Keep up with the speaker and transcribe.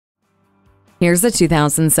Here's a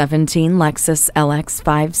 2017 Lexus LX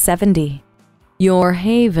 570. Your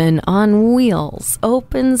haven on wheels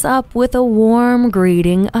opens up with a warm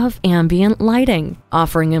greeting of ambient lighting,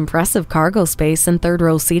 offering impressive cargo space and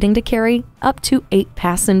third-row seating to carry up to 8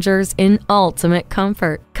 passengers in ultimate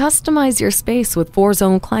comfort. Customize your space with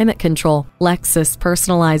 4-zone climate control, Lexus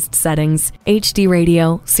personalized settings, HD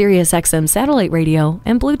radio, Sirius XM satellite radio,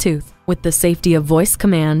 and Bluetooth. With the safety of voice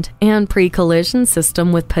command and pre-collision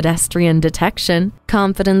system with pedestrian detection,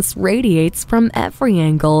 confidence radiates from every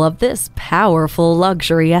angle of this powerful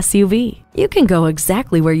luxury SUV. You can go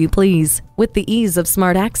exactly where you please with the ease of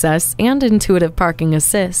smart access and intuitive parking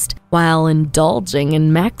assist, while indulging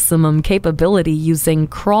in maximum capability using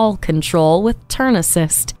crawl control with turn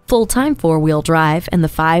assist, full-time 4-wheel drive, and the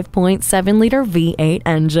 5.7-liter V8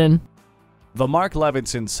 engine. The Mark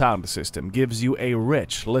Levinson sound system gives you a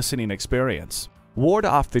rich listening experience. Ward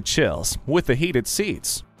off the chills with the heated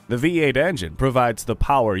seats. The V8 engine provides the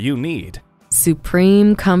power you need.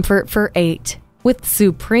 Supreme comfort for 8, with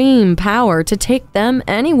supreme power to take them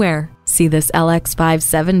anywhere. See this LX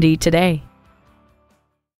 570 today.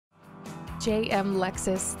 JM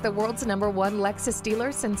Lexus, the world's #1 Lexus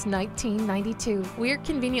dealer since 1992. We're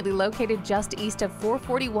conveniently located just east of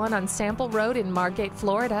 441 on Sample Road in Margate,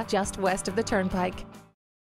 Florida, just west of the Turnpike.